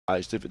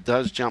If it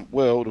does jump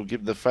well, it'll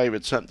give the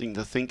favourite something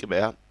to think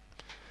about.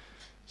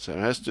 So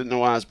Aston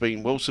Noir's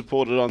been well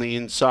supported on the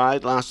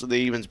inside. Last of the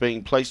evens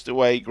being placed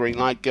away. Green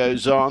light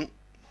goes on.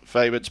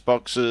 Favourites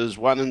boxes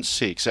 1 and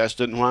 6.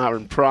 Aston Noir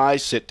and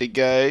Prize set to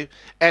go.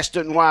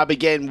 Aston Noir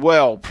began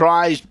well.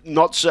 Prize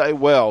not so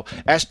well.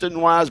 Aston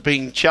Noir's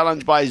being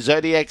challenged by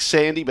Zodiac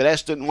Sandy, but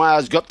Aston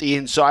Noir's got the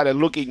inside and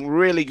looking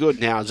really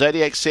good now.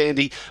 Zodiac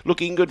Sandy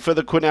looking good for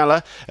the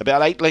Quinella.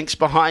 About 8 lengths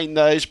behind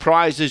those.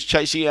 Prize is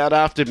chasing out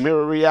after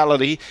Mirror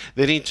Reality.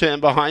 Then in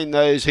turn behind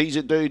those, He's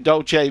a Dude,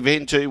 Dolce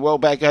Ventu, well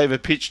back over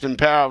Pitched and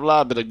Power of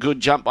Love, but a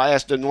good jump by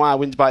Aston Noir,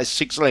 wins by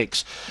 6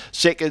 lengths.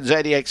 Second,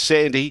 Zodiac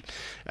Sandy.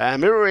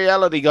 Mirror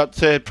Reality got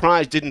third.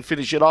 Prize didn't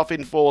finish it off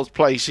in 4th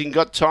place. He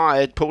got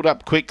tired, pulled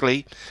up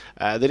quickly.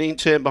 Then in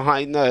turn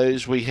behind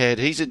those, we had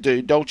He's a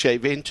Dude, Dolce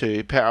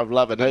Ventu, Power of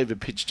Love and Over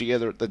pitched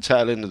together at the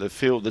tail end of the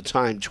field. The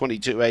time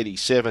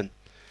 22.87.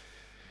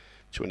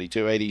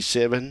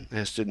 22.87.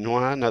 Aston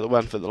Noir, another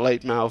one for the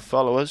late male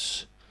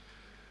followers.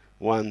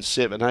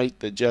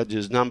 178, the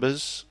judges'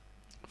 numbers.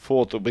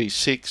 4th will be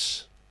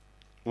 6.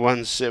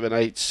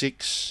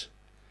 1786.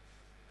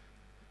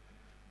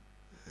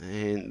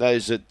 And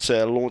those that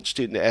launched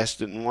into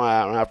Aston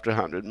Noir after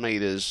 100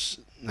 metres,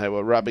 they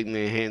were rubbing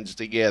their hands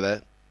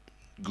together.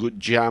 Good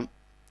jump.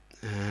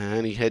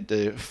 And he had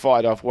to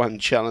fight off one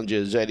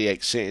challenger.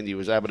 Zodiac Sandy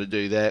was able to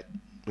do that.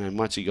 And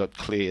once he got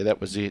clear, that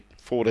was it.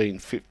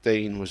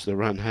 14.15 was the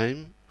run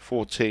home.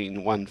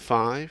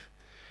 14.15.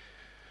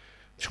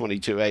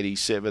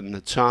 22.87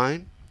 the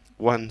time.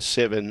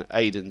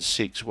 178 and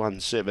 6.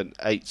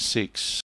 1786.